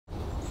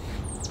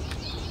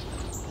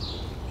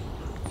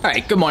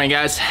Alright, good morning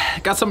guys.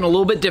 Got something a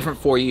little bit different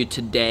for you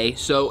today.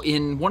 So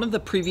in one of the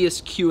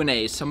previous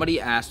Q&As, somebody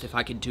asked if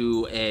I could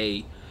do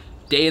a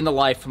day in the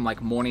life from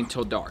like morning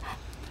till dark.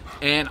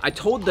 And I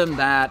told them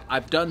that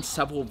I've done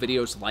several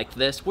videos like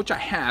this, which I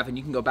have, and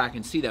you can go back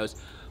and see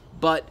those.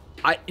 But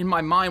in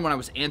my mind when I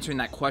was answering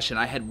that question,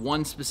 I had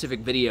one specific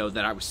video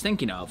that I was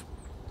thinking of.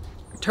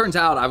 It turns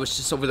out I was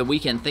just over the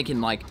weekend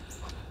thinking like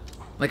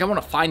I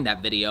want to find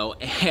that video,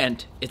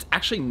 and it's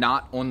actually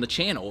not on the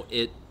channel.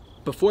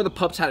 Before the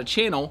pups had a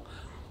channel,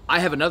 I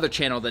have another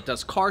channel that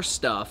does car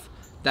stuff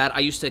that I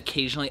used to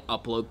occasionally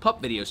upload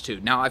pup videos to.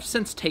 Now, I've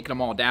since taken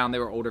them all down. They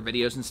were older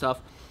videos and stuff.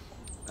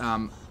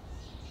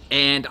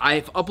 And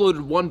I've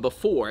uploaded one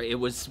before. It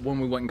was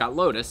when we went and got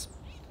Lotus.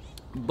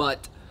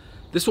 But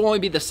this will only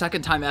be the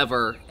second time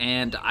ever.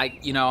 And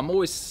I'm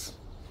always,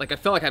 like, I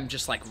feel like I'm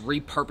just, like,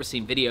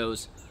 repurposing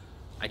videos.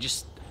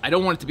 I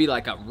don't want it to be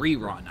like a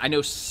rerun. I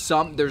know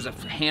there's a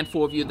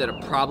handful of you that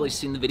have probably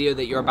seen the video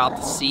that you're about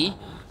to see,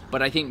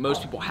 but I think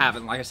most people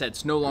haven't. Like I said,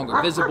 it's no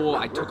longer visible.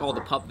 I took all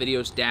the pup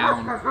videos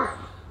down.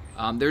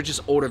 They're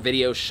just older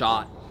videos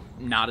shot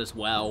not as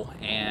well.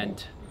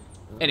 And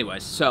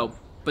anyways,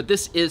 but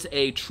this is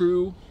a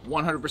true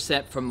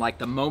 100% from like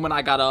the moment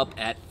I got up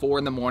at 4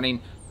 in the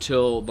morning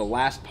till the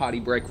last potty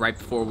break right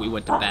before we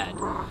went to bed.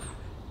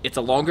 It's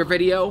a longer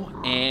video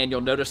and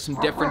you'll notice some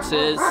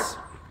differences.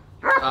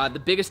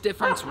 The biggest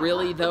difference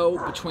really though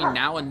between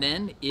now and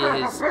then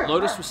is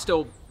Lotus was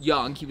still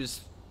young.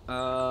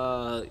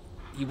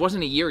 He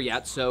wasn't a year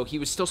yet, so he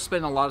was still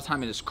spending a lot of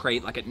time in his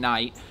crate, like at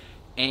night,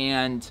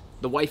 and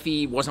the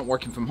wifey wasn't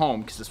working from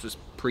home because this was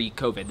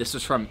pre-COVID. This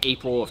was from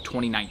April of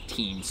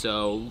 2019,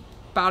 so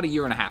about a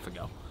year and a half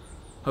ago.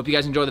 Hope you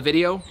guys enjoy the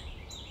video.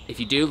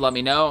 If you do, let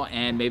me know,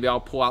 and maybe I'll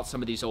pull out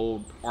some of these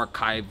old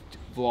archived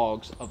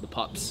vlogs of the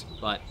pups.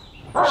 But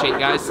appreciate you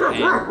guys,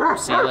 and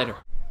see you later.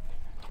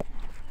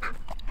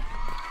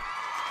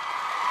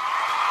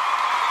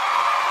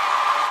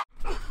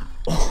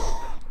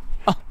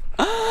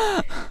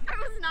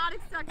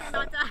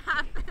 Not to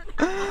happen.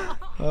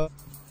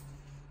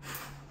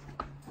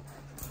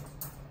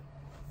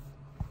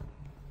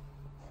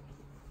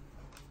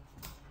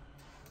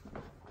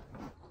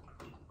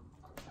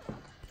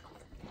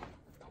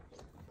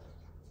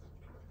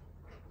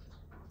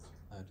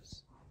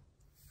 Lotus.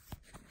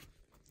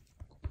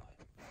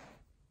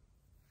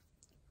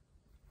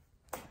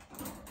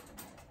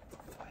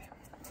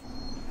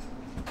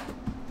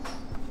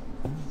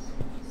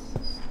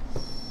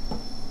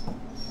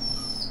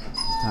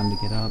 It's time to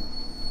get up.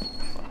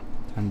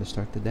 Time to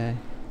start the day.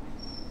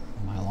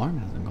 My alarm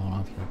hasn't gone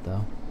off yet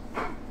though.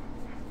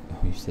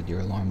 Oh, you said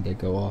your alarm did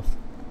go off.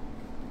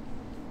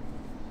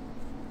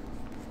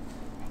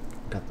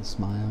 Got the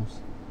smiles.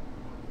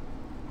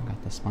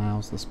 Got the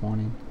smiles this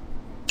morning.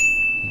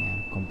 Yeah,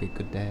 gonna be a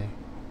good day.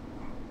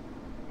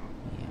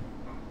 Yeah.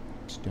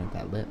 Just doing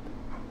that lip.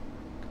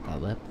 Got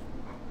that lip.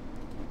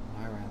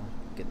 Alright, Riley.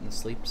 Getting the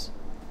sleeps.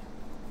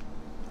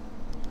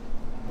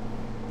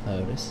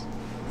 Lotus.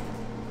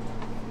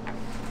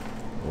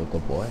 Oh,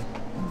 good boy.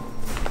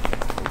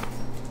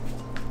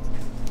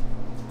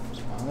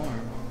 There's my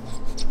alarm.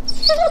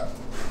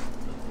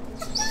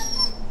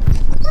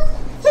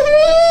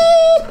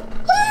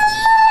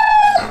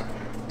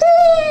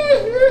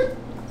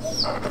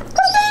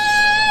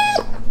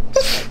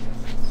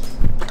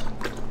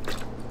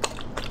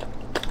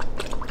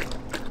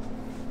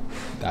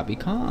 Gotta be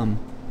calm.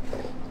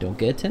 Don't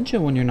get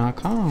attention when you're not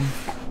calm.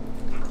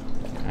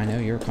 I know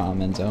you're calm,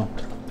 Enzo.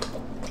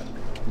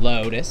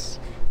 Lotus.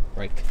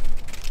 Break.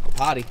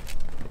 Potty.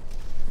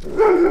 We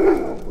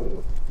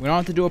don't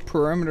have to do a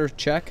perimeter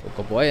check.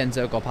 Go boy,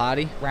 Enzo, go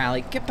potty.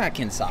 Riley, get back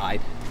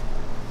inside.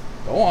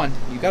 Go on,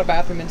 you got a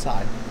bathroom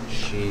inside.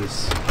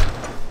 Jeez.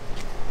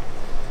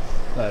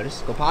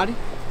 Lotus, go potty.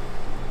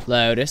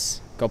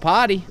 Lotus, go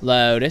potty.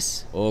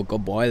 Lotus. Oh,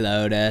 good boy,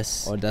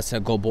 Lotus. Oh, that's a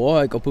good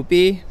boy. Go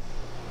poopy.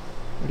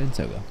 Where'd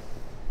Enzo go?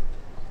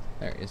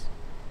 There he is.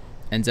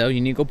 Enzo,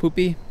 you need to go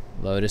poopy?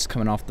 Lotus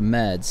coming off the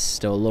meds,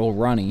 still a little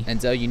runny.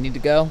 Enzo, you need to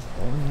go?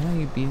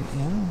 Oh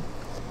yeah,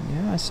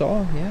 yeah, I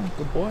saw, yeah,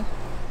 good boy.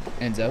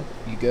 Enzo,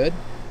 you good?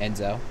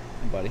 Enzo,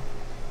 hey buddy.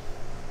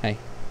 Hey.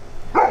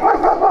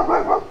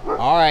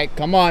 All right,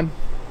 come on.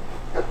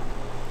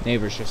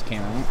 Neighbors just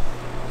came out.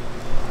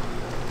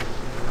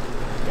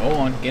 Go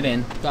on, get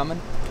in.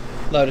 Coming.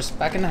 Lotus,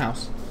 back in the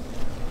house.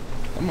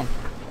 Come on,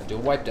 do a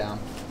wipe down.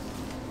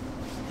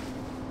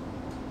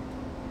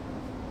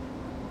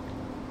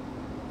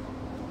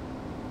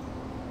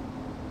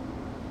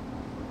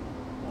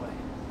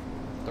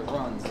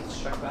 Runs.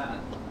 Let's check that.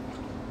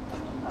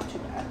 Not too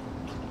bad.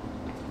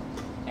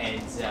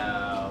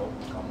 Enzo,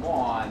 come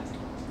on.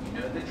 You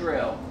know the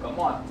drill. Come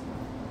on.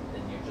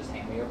 Then you just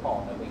hand me your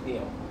ball. No big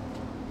deal.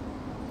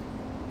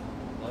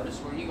 Lotus,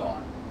 where are you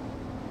going?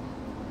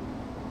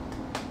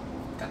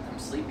 Got them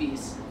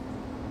sleepies.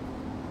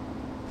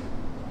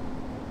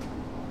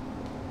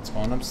 It's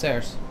going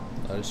upstairs.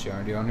 Lotus, you're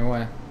already on your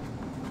way.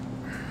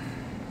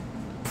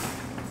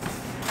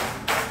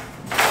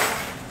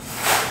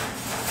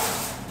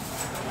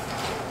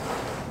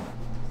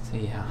 So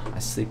yeah, I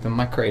sleep in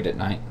my crate at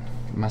night,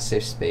 in my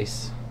safe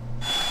space.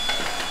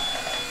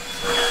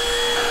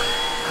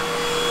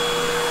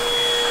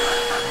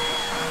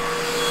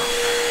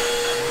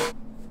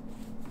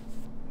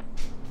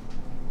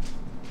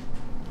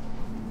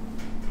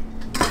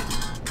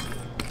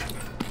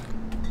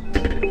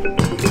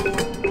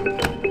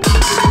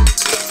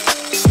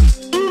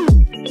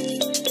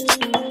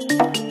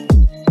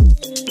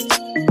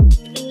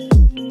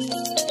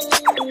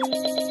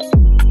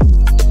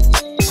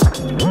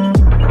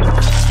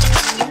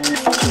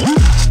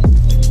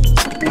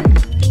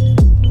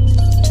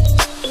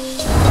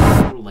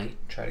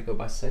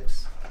 By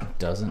 6. It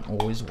doesn't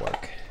always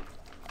work.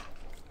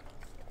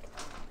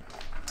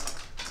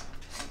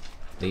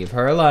 Leave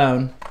her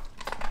alone.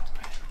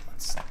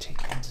 Let's take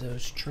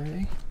Enzo's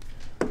tray.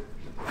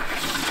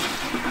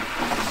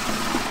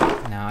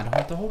 Now I don't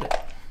have to hold it.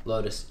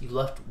 Lotus, you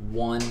left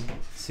one.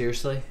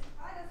 Seriously?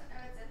 Why doesn't know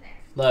it's in there?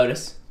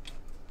 Lotus.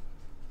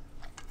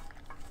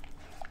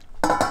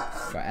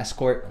 Do I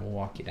escort? We'll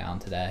walk you down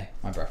today.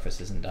 My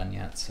breakfast isn't done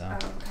yet, so Oh,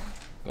 okay.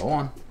 go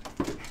on.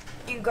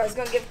 You guys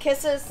gonna give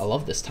kisses? I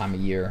love this time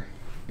of year.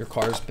 Your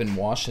car's been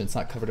washed and it's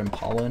not covered in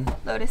pollen.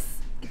 Lotus,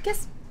 give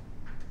kiss.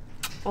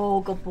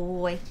 Oh, good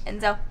boy.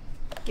 Enzo,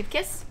 give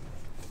kiss.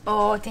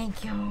 Oh,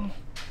 thank you.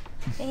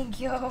 Thank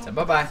you. So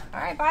bye-bye.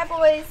 All right, bye,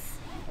 boys.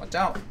 Watch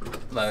out,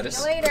 Lotus.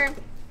 See you later. Going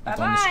to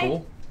Bye-bye.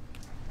 school.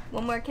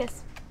 One more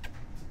kiss.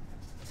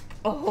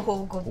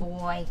 Oh, good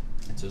boy.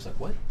 Enzo's like,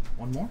 what?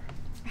 One more?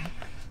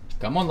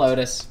 Come on,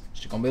 Lotus.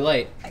 She's gonna be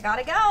late. I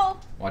gotta go.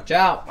 Watch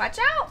out. Watch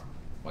out.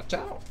 Watch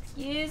out.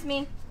 Excuse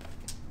me.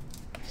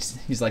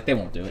 He's like, they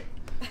won't do it.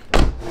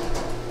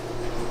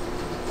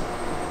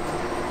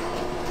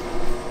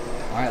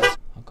 Alright, let's...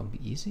 Oh, gonna be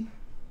easy?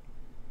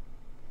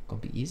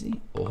 Gonna be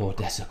easy? Oh,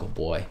 that's a good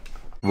boy.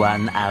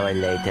 1 hour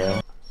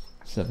later.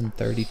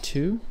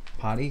 7:32.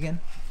 Potty again?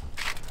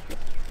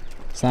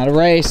 It's not a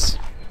race.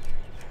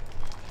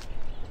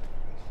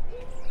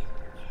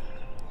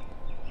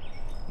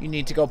 You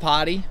need to go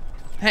potty?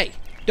 Hey,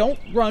 don't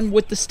run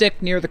with the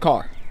stick near the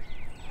car.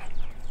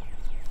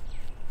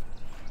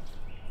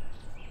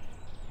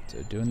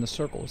 So doing the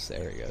circles.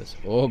 There he goes.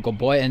 Oh, good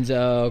boy,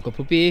 Enzo. Good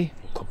poopy.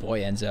 Good boy,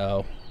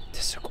 Enzo.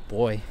 This is a good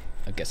boy.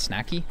 I guess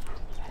snacky.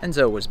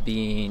 Enzo was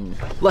being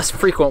less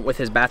frequent with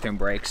his bathroom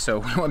breaks, so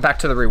we went back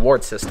to the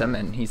reward system,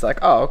 and he's like,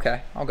 oh,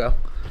 okay, I'll go.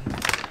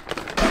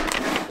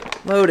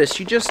 Lotus,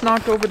 you just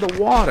knocked over the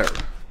water.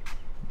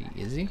 Be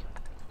easy.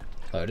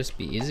 Lotus,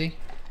 be easy.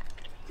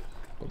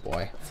 Good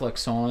boy.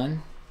 Flicks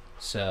on,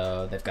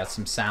 so they've got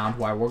some sound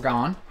while we're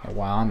gone, or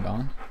while I'm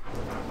gone.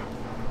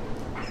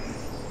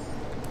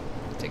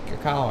 Take your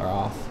collar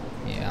off.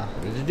 Yeah,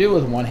 what to do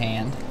with one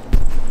hand.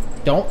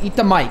 Don't eat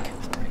the mic.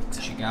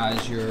 Right. You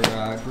guys, your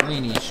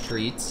greenies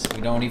treats.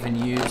 We don't even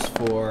use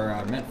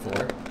for meant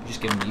for. We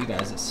just give them to you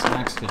guys as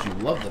snacks because you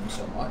love them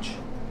so much.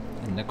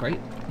 Isn't that great?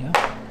 Yeah.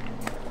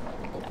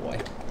 Oh boy.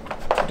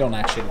 Don't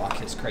actually lock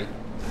his crate.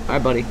 All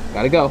right, buddy.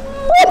 Gotta go.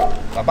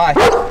 Bye bye.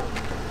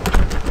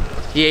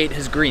 He ate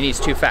his greenies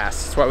too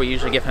fast. That's why we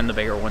usually give him the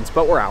bigger ones.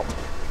 But we're out.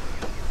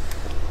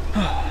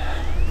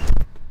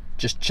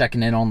 Just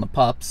checking in on the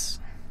pups.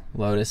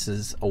 Lotus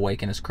is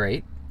awake in his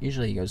crate.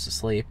 Usually he goes to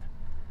sleep.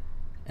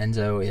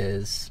 Enzo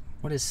is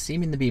what is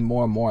seeming to be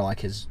more and more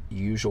like his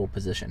usual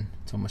position.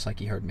 It's almost like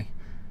he heard me.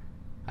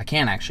 I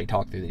can actually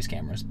talk through these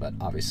cameras, but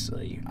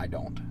obviously I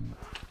don't.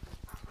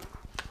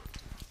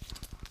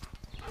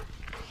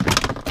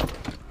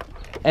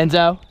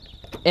 Enzo,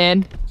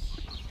 in.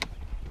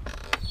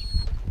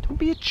 Don't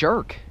be a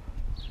jerk.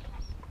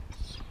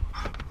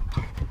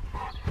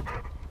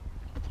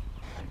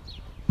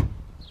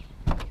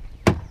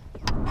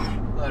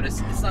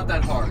 Lotus, it's not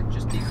that hard.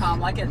 Just be calm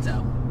like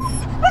Enzo.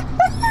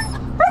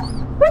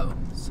 Oh,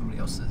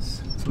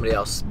 somebody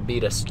else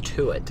beat us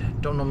to it.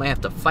 Don't normally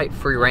have to fight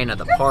free reign of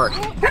the park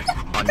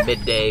on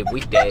midday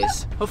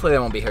weekdays. Hopefully they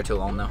won't be here too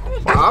long though.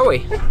 Where are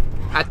we?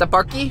 At the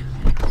parky?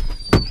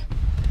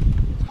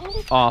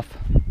 Off.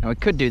 Now we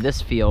could do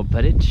this field,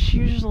 but it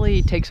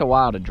usually takes a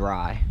while to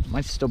dry. It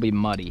might still be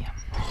muddy.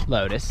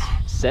 Lotus,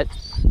 sit.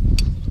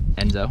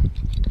 Enzo,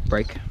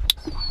 break.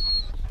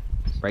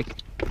 Break.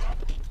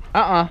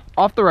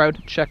 Off the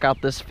road. Check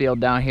out this field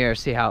down here,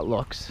 see how it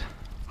looks.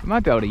 You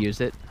might be able to use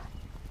it.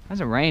 It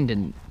hasn't rained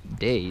in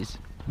days.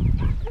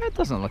 It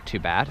doesn't look too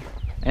bad.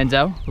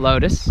 Enzo,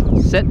 Lotus,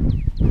 sit.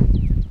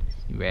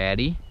 You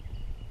ready?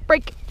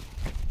 Break.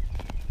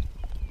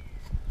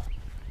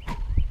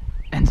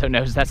 Enzo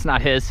knows that's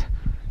not his.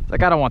 He's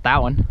like, I don't want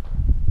that one.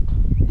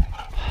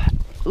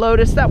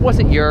 Lotus, that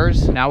wasn't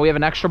yours. Now we have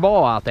an extra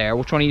ball out there.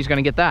 Which one of you is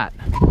gonna get that?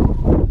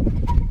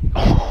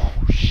 Oh,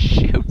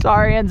 shoot.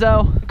 Sorry,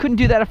 Enzo. I couldn't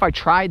do that if I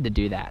tried to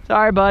do that.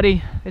 Sorry,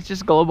 buddy. It's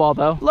just a glow ball,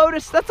 though.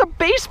 Lotus, that's a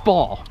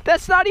baseball.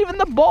 That's not even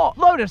the ball.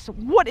 Lotus,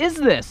 what is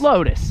this?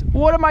 Lotus,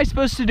 what am I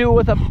supposed to do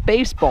with a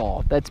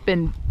baseball that's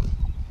been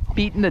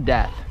beaten to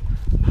death?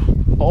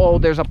 Oh,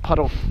 there's a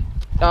puddle.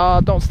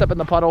 Don't step in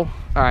the puddle.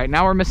 All right,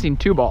 now we're missing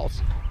 2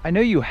 balls. I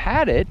know you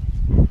had it.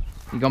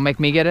 You gonna make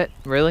me get it?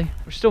 Really?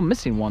 We're still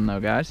missing one though,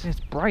 guys. It's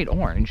bright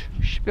orange.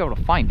 You should be able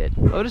to find it.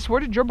 Lotus, where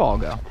did your ball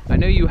go? I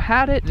know you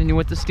had it, and you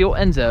went to steal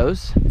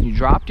Enzo's. You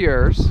dropped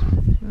yours.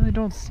 I really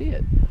don't see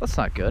it. That's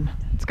not good.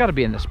 It's gotta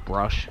be in this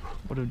brush.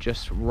 Would have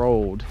just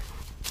rolled.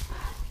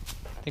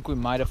 I think we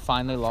might have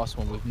finally lost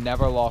one. We've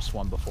never lost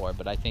one before,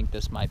 but I think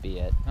this might be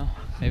it. Oh,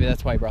 maybe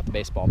that's why he brought the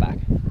baseball back.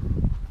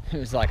 It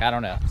was like, I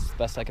don't know. It's the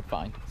best I could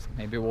find. So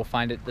maybe we'll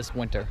find it this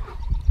winter.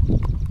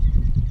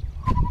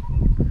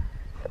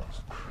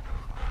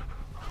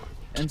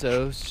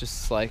 Enzo's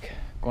just like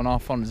going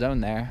off on his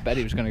own there. Bet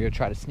he was gonna go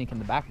try to sneak in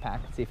the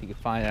backpack and see if he could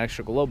find an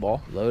extra glow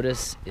ball.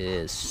 Lotus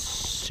is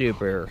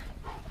super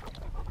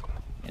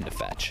into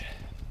fetch.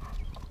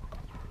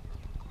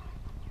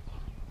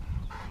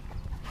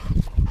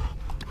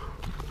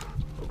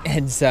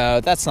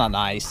 Enzo, that's not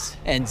nice.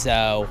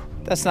 Enzo,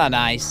 that's not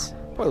nice.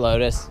 Poor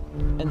Lotus.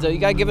 Enzo, you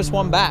gotta give us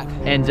one back.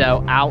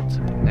 Enzo, out.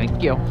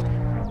 Thank you.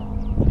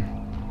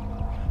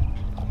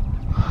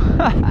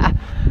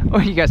 Oh,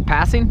 you guys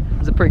passing? It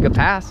was a pretty good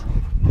pass.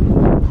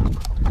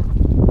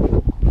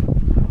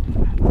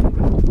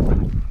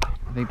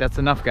 I think that's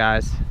enough,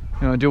 guys.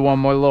 You know, do one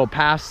more little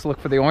pass, look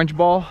for the orange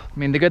ball. I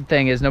mean, the good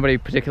thing is nobody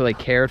particularly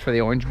cared for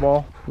the orange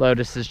ball.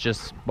 Lotus is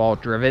just ball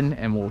driven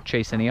and will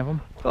chase any of them.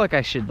 I feel like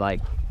I should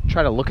like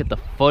try to look at the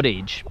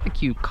footage.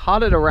 Like you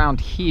caught it around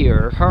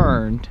here,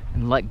 turned,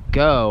 and let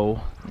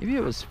go. Maybe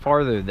it was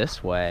farther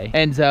this way.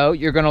 Enzo,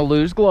 you're gonna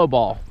lose glow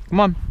ball. Come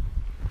on,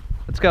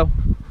 let's go.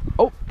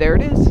 Oh, there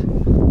it is.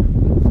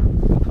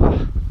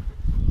 Oh,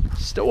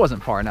 still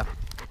wasn't far enough.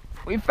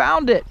 We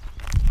found it.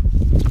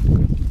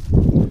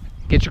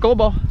 Get your glow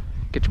ball.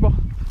 Get your ball.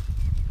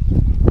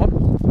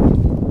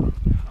 Oh.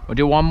 We'll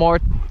do one more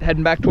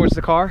heading back towards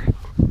the car.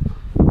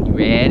 You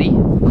ready?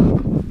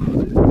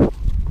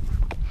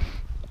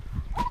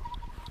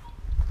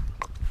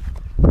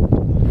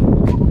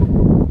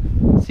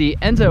 See,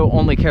 Enzo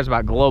only cares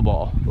about glow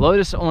ball.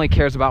 Lotus only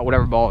cares about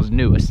whatever ball is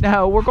newest.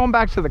 No, we're going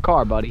back to the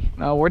car, buddy.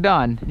 No, we're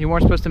done. You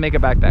weren't supposed to make it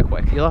back that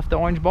quick. You left the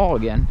orange ball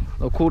again.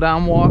 Little cool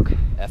down walk.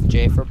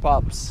 FJ for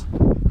pups.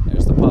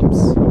 There's the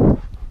pups.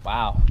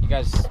 Wow, you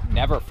guys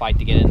never fight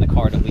to get in the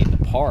car to leave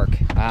the park.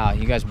 Wow,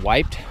 you guys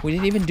wiped? We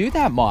didn't even do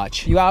that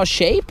much. You out of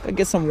shape?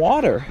 Get some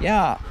water.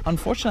 Yeah,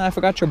 unfortunately, I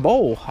forgot your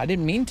bowl. I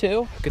didn't mean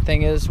to. Good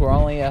thing is we're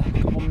only a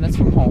couple minutes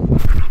from home.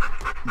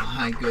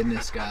 My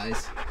goodness,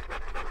 guys.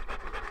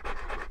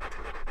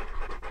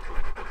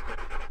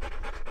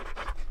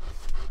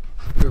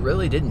 We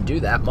really didn't do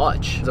that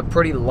much. It was a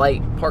pretty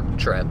light park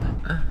trip.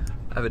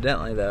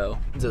 Evidently, though,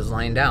 Enzo's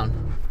laying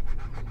down.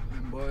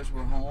 Boys,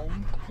 we're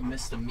home. We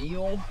missed a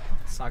meal.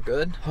 It's not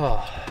good.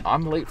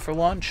 I'm late for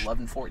lunch.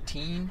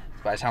 11:14.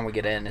 By the time we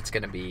get in, it's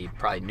gonna be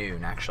probably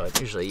noon, actually. I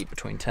usually eat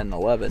between 10 and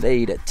 11. They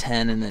eat at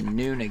 10 and then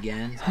noon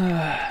again.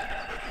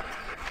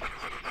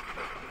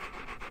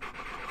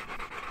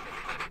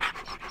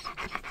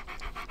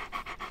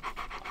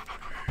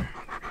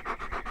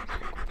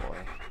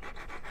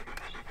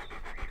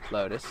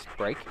 Lotus,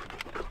 break.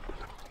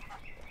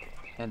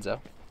 Enzo,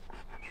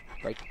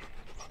 break.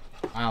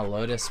 Wow,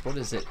 Lotus, what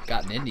has it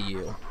gotten into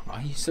you? Why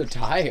are you so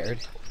tired?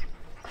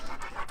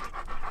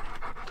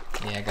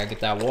 Yeah, I gotta get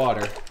that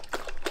water.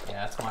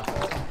 Yeah, that's my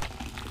fault.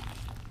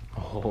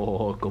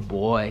 Oh, good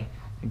boy.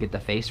 And get the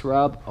face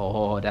rub.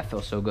 Oh, that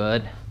feels so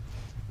good.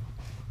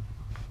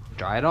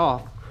 Dry it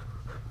off.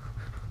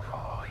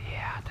 Oh,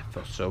 yeah, that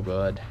feels so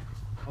good.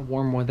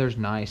 Warm weather's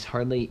nice.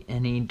 Hardly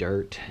any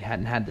dirt. You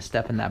hadn't had to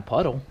step in that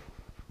puddle.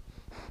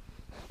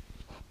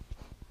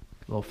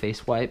 Little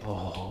face wipe.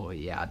 Oh,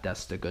 yeah,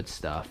 that's the good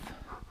stuff.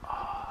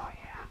 Oh,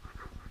 yeah.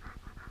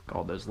 Got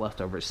all those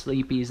leftover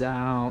sleepies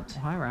out. Oh,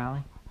 hi,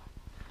 Riley.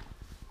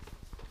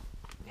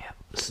 Yeah,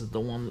 this is the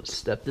one that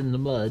stepped in the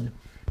mud.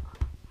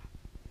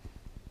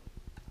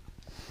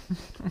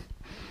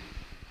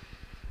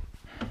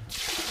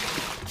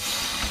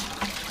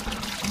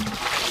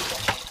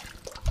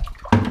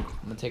 I'm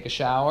gonna take a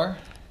shower.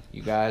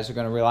 You guys are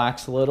gonna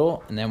relax a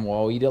little, and then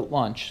we'll eat at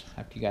lunch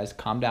after you guys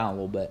calm down a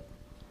little bit.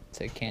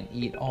 So you can't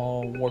eat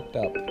all worked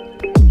up. Are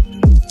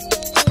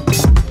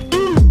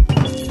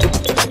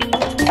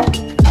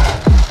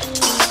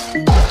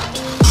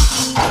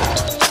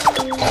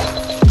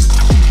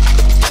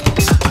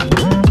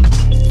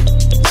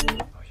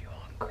you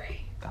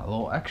hungry? Got a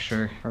little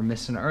extra for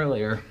missing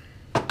earlier.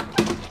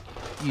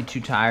 You too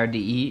tired to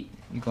eat?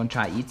 You gonna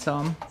try to eat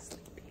some?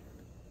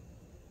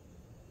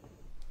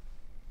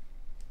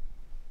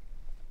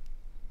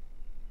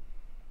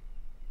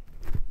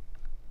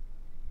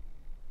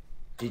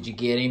 Did you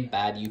get him?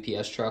 Bad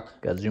UPS truck.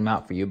 Gotta zoom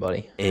out for you,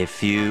 buddy. A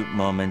few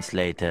moments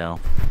later.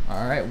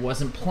 All right,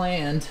 wasn't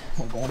planned.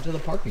 We're going to the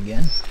park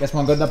again. Guess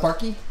wanna go to the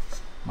parky?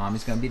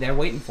 Mommy's gonna be there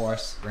waiting for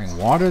us. Bring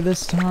water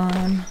this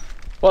time.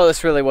 Well,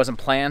 this really wasn't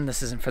planned.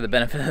 This isn't for the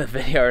benefit of the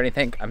video or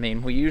anything. I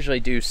mean, we usually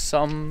do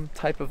some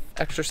type of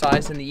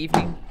exercise in the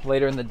evening,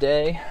 later in the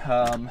day.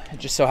 It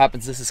just so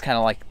happens this is kind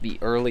of like the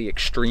early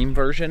extreme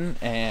version,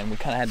 and we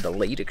kind of had the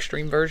late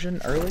extreme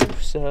version earlier,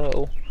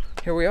 so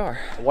here we are.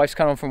 The wife's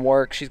coming from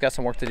work. She's got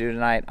some work to do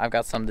tonight. I've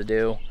got some to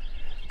do.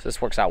 So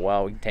this works out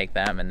well. We can take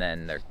them, and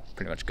then they're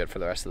pretty much good for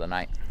the rest of the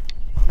night.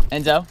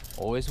 Enzo,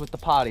 always with the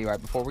potty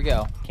right before we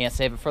go. Can't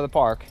save it for the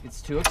park.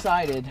 It's too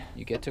excited.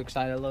 You get too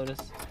excited, Lotus.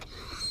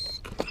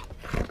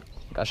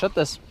 Gotta shut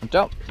this.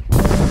 Jump.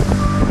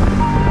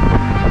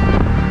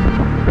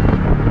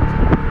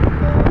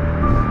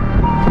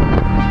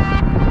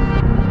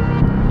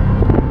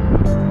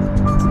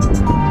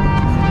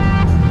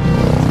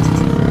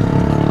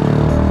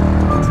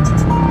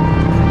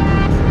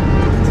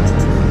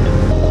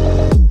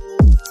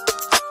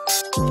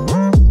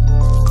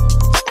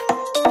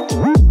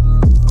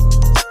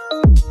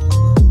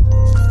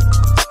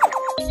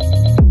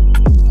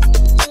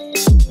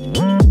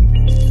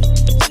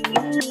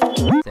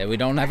 We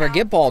don't ever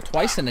get ball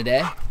twice in a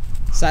day.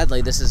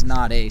 Sadly, this is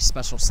not a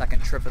special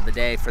second trip of the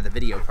day for the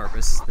video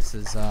purpose. This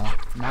is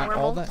not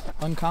all that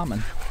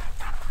uncommon.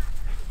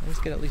 I always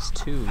get at least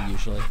 2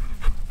 usually.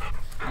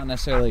 Not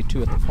necessarily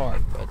 2 at the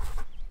park, but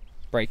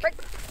break.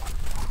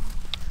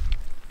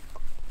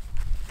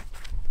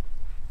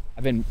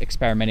 I've been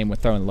experimenting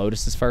with throwing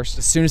Lotuses first.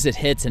 As soon as it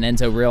hits and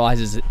Enzo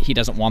realizes he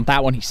doesn't want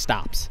that one, he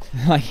stops.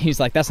 Like he's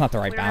like, that's not the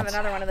right bounce. We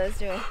don't have another one of those,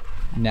 do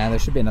we? Nah, there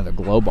should be another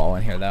glow ball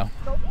in here though.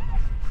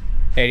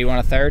 Hey, do you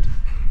want a third?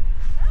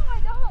 No,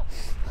 I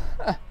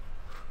don't.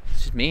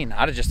 It's just mean.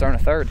 I'd have just thrown a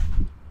third.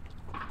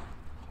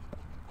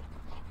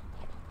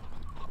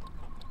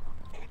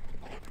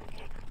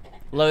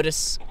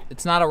 Lotus,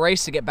 it's not a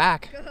race to get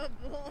back. Good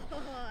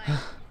boy.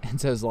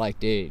 Enzo's like,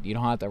 dude, you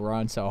don't have to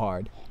run so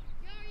hard.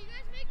 Yo, are you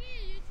guys making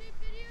a YouTube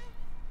video?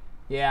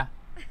 Yeah.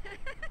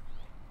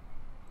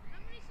 How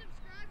many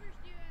subscribers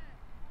do you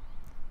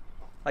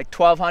have? Like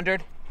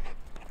 1,200?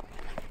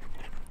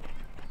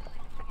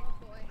 Oh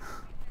boy.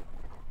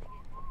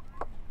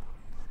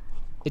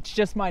 It's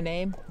just my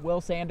name, Will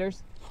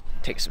Sanders.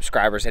 Take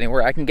subscribers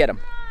anywhere I can get them.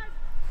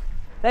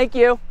 Thank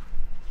you.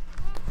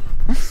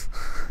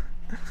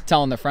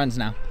 Telling their friends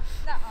now.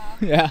 Nuh-uh.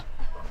 Yeah.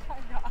 Oh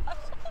my gosh.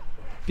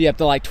 Be up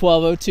to like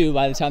 12:02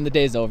 by the time the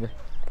day's over.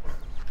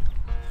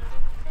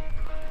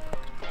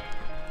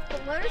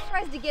 But Lotus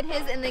tries to get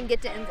his and then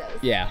get to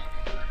Enzo's. Yeah.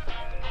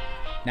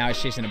 Now he's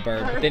chasing a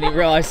bird, but then he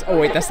realized, oh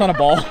wait, that's not a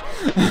ball.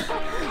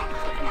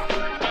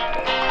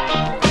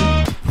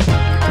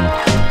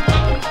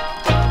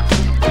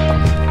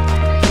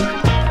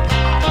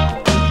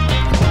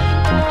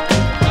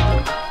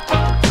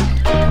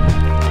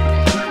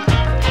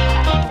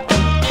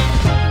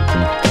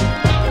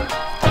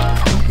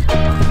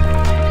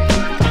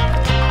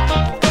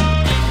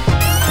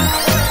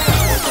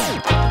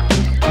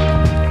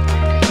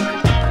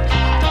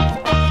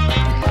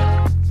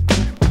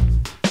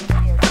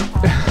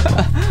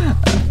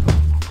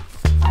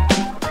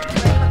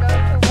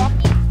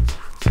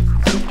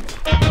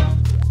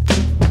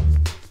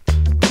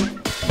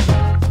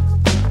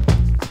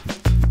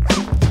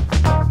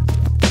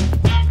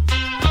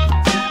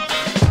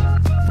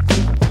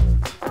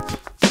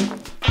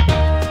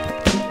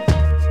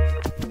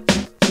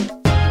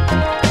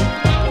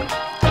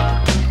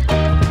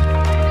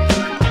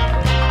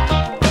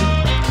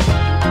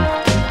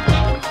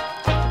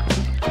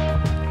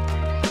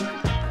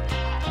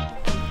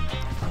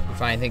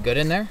 Find anything good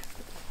in there?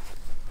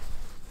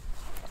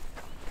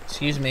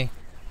 Excuse me.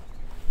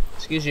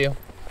 Excuse you.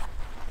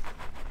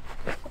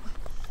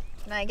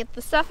 Can I get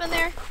the stuff in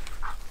there?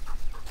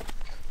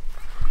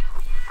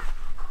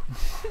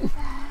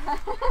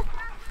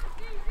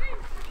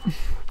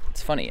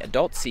 It's funny,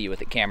 adults see you with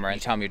the camera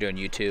and tell them you're doing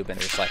YouTube and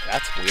they're just like,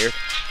 that's weird.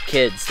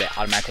 Kids, they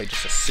automatically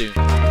just assume.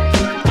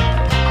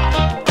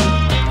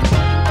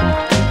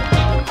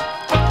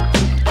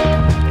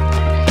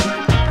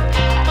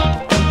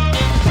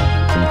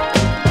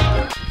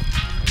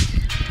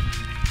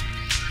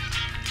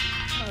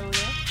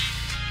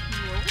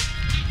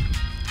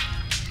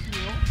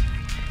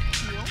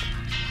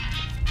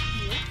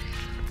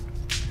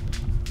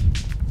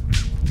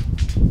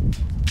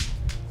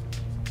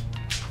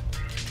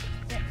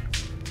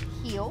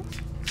 Heel.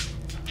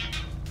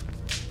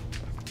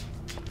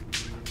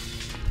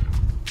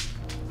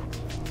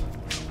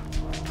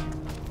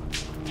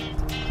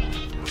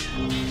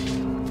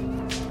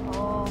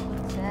 Oh,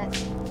 what's that?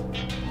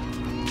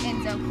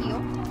 Enzo heel.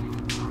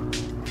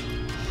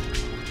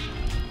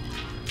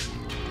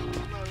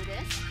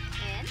 Lotus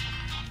in.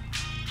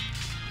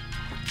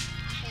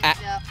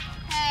 Enzo.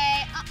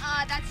 Hey,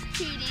 that's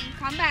cheating.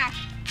 Come back.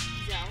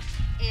 Enzo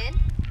in.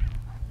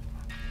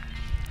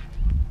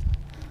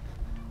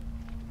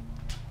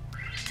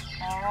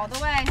 All the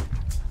way.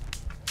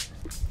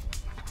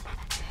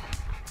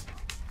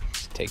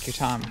 Take your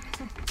time.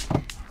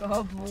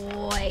 Good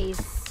boys.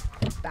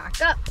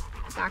 Back up.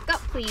 Back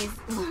up, please.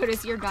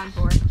 Lotus, you're done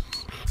for.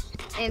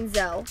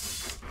 Enzo.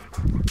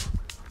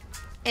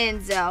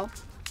 Enzo.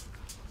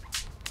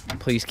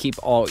 Please keep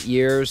all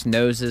ears,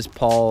 noses,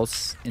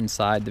 paws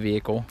inside the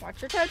vehicle.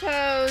 Watch your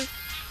toe-toes.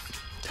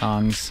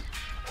 Tongues.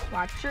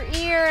 Watch your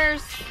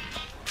ears.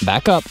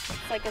 Back up.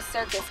 It's like a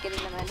circus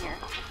getting them in here.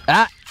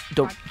 Ah!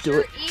 Don't Watch do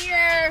your it.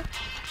 ear.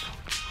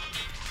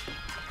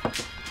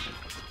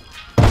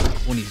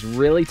 when he's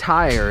really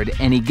tired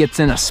and he gets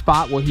in a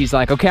spot where he's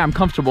like, okay, I'm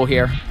comfortable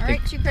here. All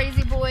right, you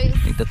crazy boys. I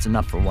think that's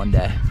enough for one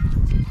day.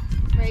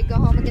 Ready to go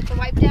home and get the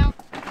wipe down?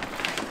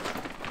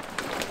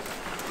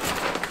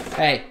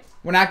 Hey,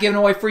 we're not giving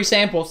away free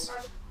samples.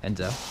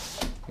 Enzo,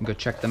 you go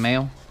check the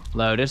mail.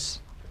 Lotus,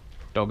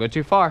 don't go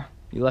too far.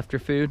 You left your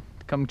food.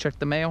 Come check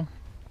the mail.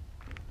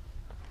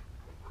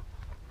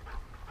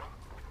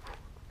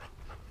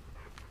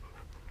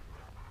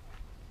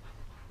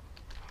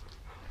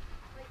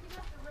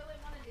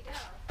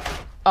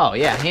 Oh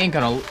yeah, he ain't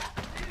gonna.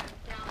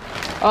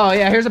 Oh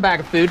yeah, here's a bag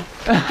of food.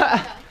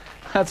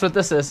 That's what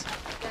this is.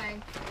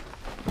 Dang.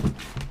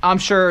 I'm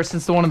sure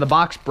since the one in the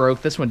box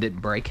broke, this one didn't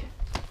break.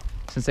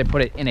 Since they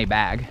put it in a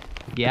bag.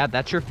 Yeah,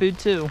 that's your food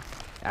too.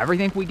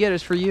 Everything we get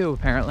is for you,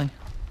 apparently.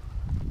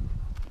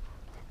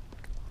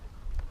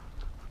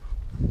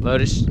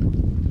 Lotus,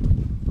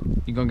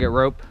 you gonna get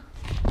rope?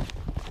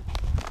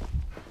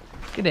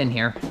 Get in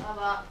here.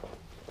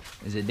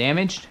 Is it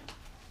damaged?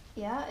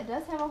 Yeah, it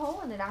does have a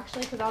hole in it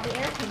actually because all the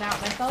air came out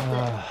and I felt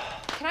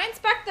it. Can I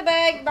inspect the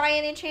bag by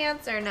any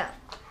chance or no?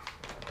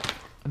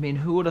 I mean,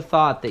 who would have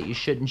thought that you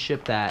shouldn't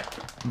ship that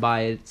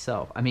by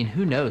itself? I mean,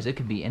 who knows? It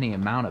could be any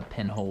amount of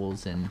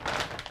pinholes, and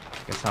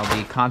I guess I'll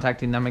be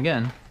contacting them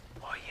again.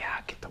 Oh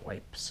yeah, get the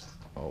wipes.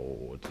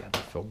 Oh, yeah, they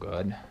feel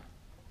good.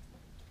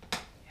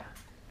 Yeah.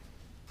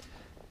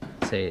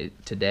 Say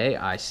today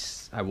I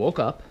woke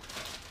up,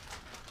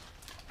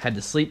 had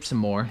to sleep some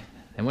more,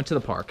 then went to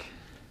the park.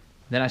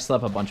 Then I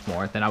slept a bunch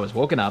more. Then I was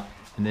woken up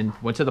and then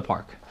went to the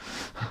park.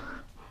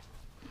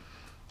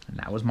 And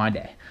that was my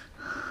day.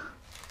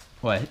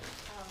 What?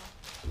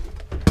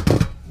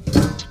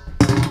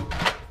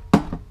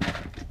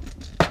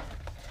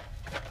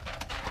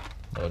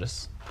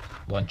 Lotus,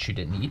 lunch you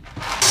didn't eat?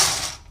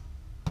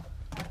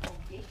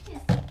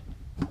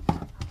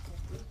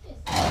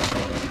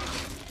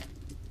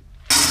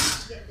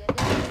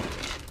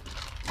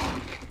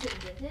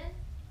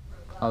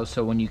 Oh,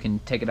 so when you can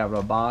take it out of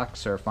a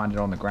box or find it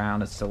on the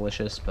ground, it's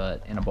delicious,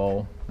 but in a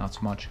bowl, not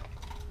so much.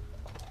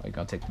 Are you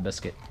gonna take the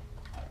biscuit?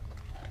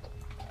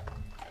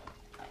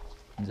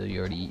 So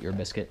you already eat your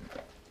biscuit?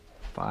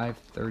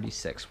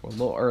 5:36. We're a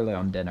little early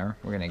on dinner.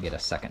 We're gonna get a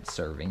second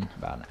serving,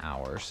 about an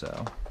hour or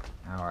so.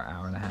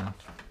 Hour and a half.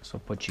 So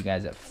we'll put you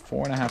guys at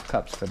 4.5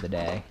 cups for the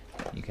day.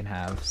 You can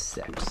have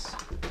 6.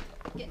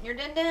 Getting your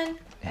din-din?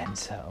 And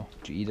so,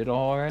 did you eat it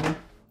all already?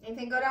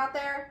 Anything good out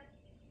there?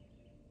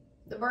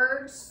 The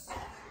birds?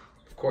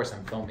 Of course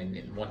I'm filming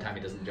it. One time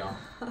he doesn't jump.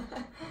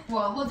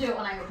 Well, we'll do it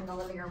when I open the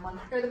living room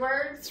one. Hear the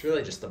birds? It's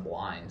really just the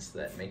blinds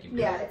that make you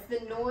Yeah, it's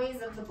the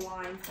noise of the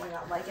blinds going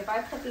up. Like if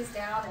I put these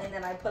down and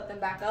then I put them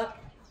back up.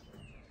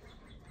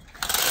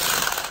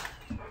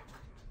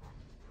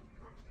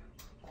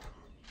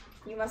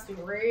 You must be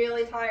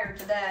really tired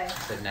today.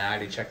 Said now I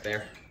do check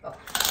there. Oh.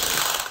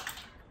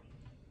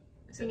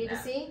 You need to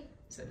see?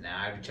 Said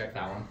now I do check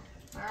that one.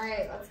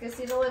 Alright, let's go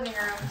see the living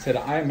room. I said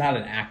I am not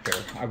an actor.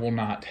 I will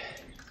not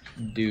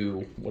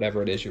do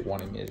whatever it is you're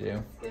wanting me to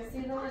do. Let's go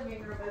see the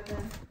living room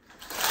open.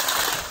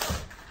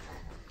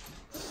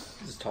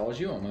 It's as tall as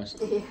you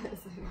almost. Yes,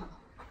 I know.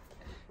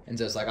 And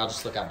so it's like, I'll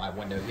just look out my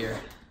window here.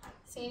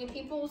 See any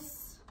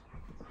peoples?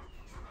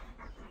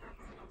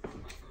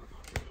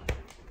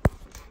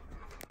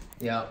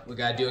 Yeah, we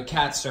gotta do a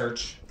cat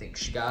search. I think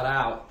she got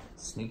out,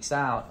 sneaks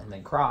out, and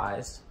then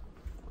cries.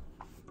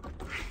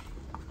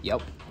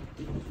 Yep.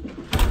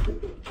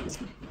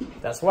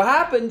 That's what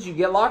happens. You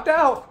get locked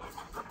out.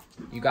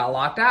 You got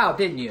locked out,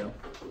 didn't you?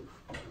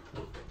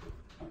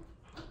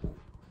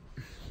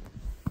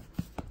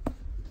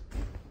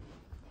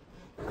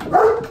 You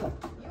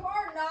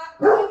are not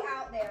going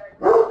out there.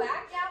 Go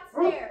back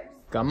downstairs.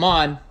 Come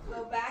on.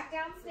 Go back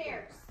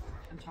downstairs.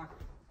 I'm talking.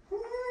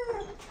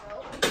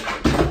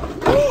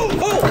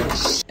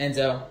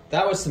 Enzo,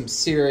 that was some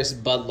serious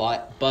Buzz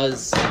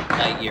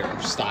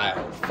Lightyear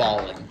style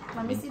falling.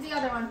 Let me see the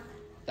other one.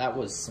 That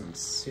was some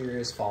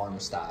serious falling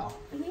style.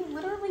 He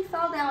literally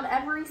fell down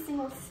every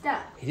single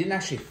step. He didn't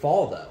actually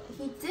fall though.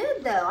 He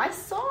did though. I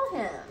saw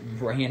him.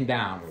 Ran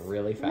down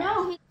really fast.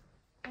 No, he.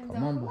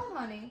 Come on,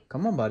 honey.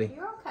 Come on, buddy.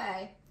 You're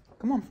okay.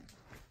 Come on.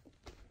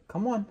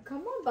 Come on.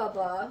 Come on,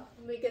 Bubba.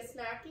 Let me get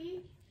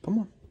snacky. Come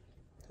on.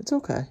 It's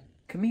okay.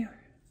 Come here.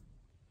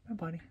 My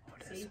buddy.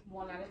 See,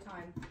 one at a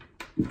time.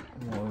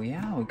 Oh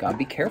yeah, we gotta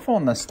be careful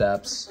on the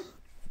steps.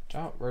 Watch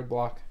out,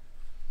 roadblock.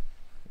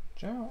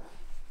 Watch out.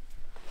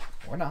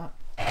 Or not.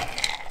 Okay,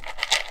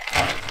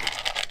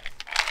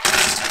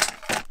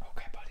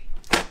 buddy.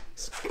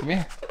 Come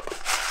here.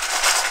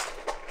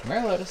 Come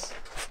here, Lotus.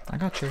 I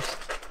got yours.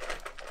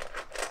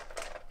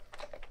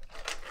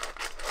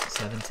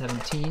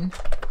 7:17.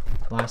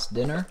 Last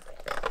dinner.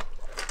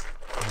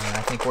 And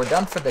I think we're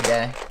done for the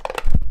day.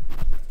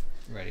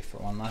 Ready for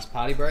one last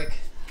potty break?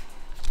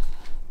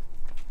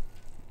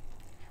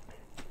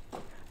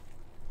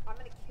 I'm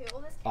gonna kill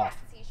this cat.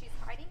 See, she's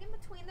hiding in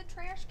between the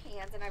trash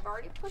cans, and I've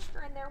already pushed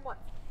her in there once.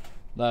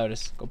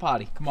 Lotus, go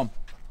potty. Come on.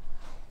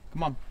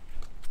 Come on.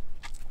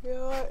 You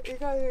know what? You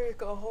guys are just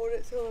gonna hold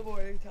it till the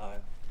morning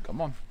time.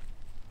 Come on.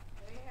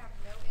 They have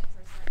no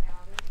interest right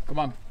now. They're just Come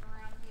on. walking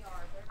around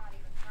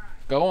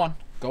go on.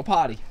 Go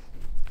potty.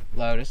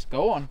 Lotus,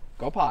 go on.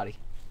 Go potty.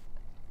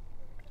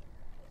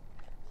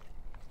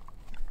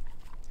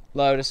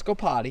 Lotus, go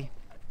potty.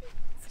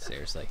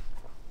 Seriously.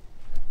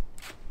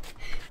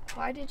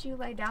 Why did you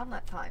lay down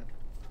that time?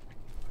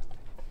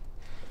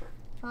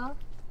 Huh?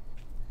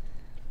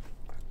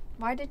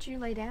 Why did you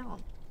lay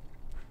down?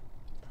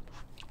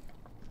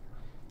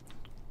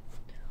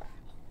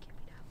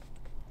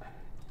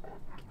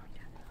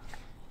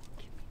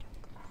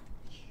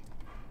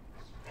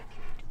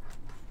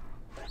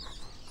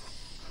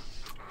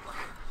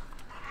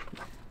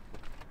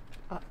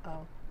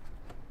 Uh-oh.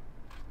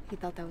 He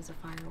thought that was a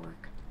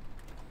firework.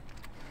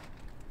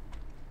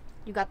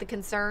 You got the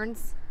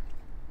concerns?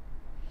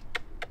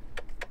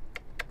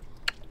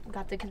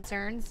 Got the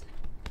concerns?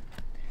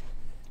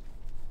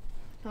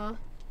 Huh?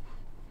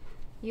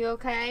 You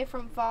okay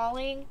from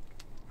falling?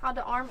 How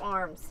the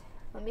arms?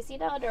 Let me see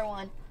the other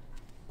one.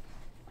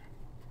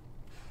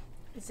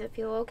 Does it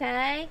feel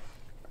okay?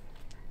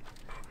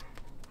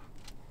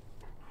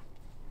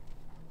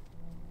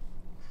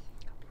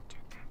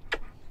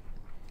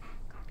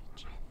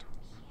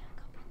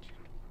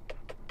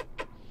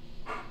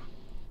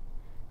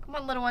 Come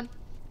on, little one.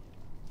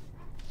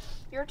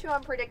 You're too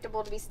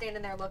unpredictable to be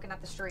standing there looking at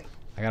the street.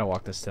 I gotta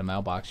walk this to the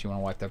mailbox. You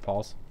wanna wipe their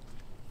paws?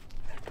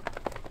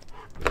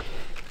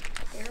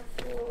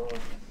 Careful.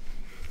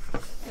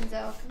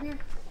 Enzo, come here.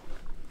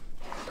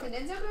 Can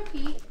Enzo go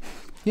pee?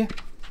 Yeah.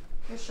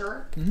 You're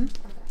sure? Mm-hmm.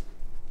 Okay.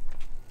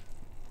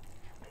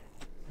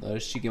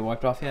 Lotus, did you get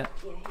wiped off yet?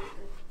 Yeah,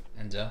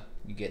 he's good. Enzo,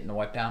 you getting the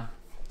wipe down?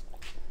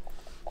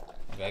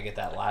 I gotta get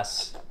that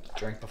last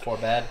drink before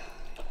bed.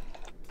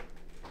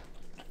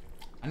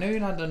 I know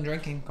you're not done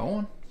drinking. Go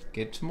on.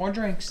 Get some more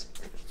drinks.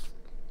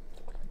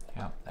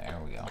 Yep, there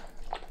we go.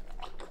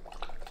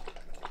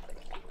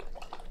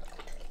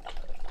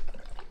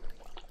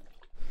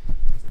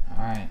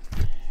 Alright.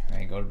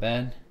 Ready to go to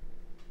bed?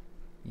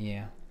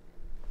 Yeah.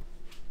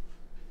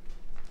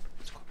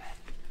 Let's go to bed.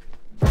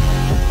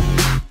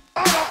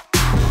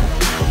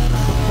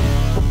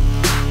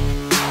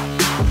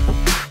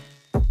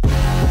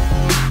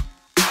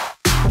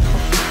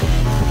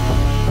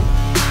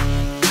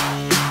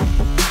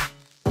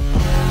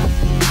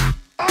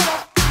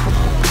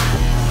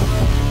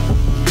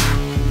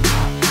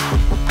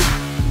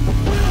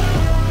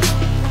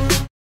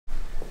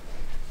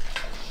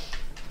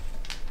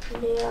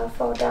 Yeah, I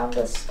fall down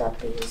the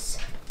steppies.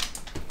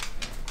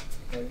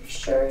 Are you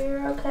sure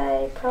you're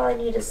okay?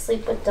 Probably need to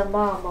sleep with the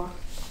mama.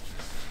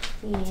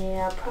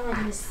 Yeah,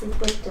 probably need to sleep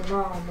with the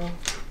mama.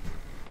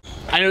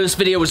 I know this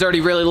video was already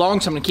really long,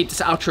 so I'm gonna keep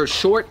this outro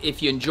short.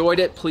 If you enjoyed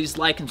it, please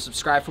like and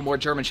subscribe for more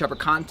German Shepherd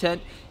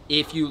content.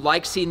 If you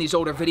like seeing these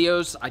older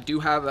videos, I do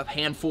have a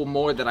handful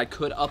more that I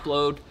could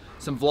upload.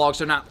 Some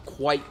vlogs are not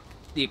quite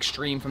the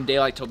extreme from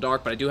daylight till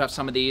dark, but I do have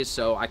some of these,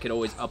 so I could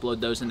always upload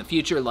those in the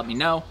future. Let me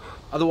know.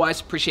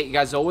 Otherwise, appreciate you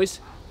guys as always.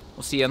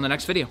 We'll see you on the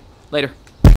next video. Later.